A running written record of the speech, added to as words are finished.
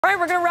All right,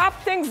 we're going to wrap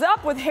things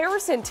up with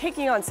Harrison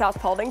taking on South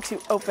Paulding to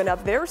open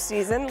up their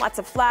season. Lots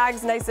of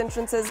flags, nice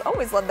entrances.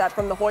 Always love that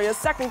from the Hoyas.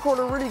 Second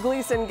quarter, Rudy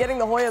Gleason getting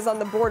the Hoyas on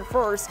the board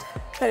first.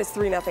 That is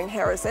 3-0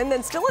 Harrison.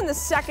 Then still in the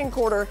second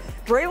quarter,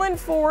 Braylon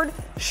Ford,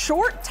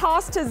 short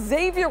toss to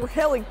Xavier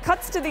Hill. He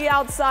cuts to the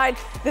outside.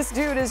 This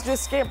dude is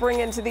just scampering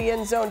into the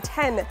end zone.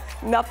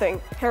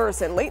 10-0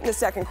 Harrison. Late in the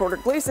second quarter,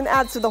 Gleason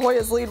adds to the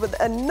Hoyas lead with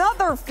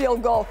another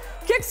field goal.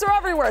 Kicks are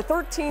everywhere.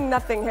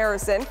 13-0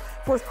 Harrison.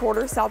 Fourth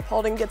quarter, South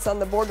Paulding gets on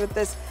the board with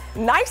this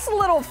nice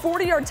little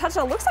 40-yard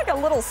touchdown. Looks like a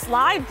little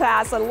slide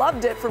pass. I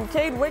loved it from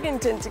Cade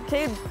Wigginton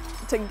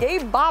to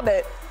Gabe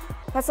Bobbitt.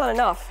 That's not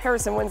enough.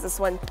 Harrison wins this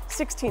one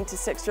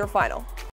 16-6, your final.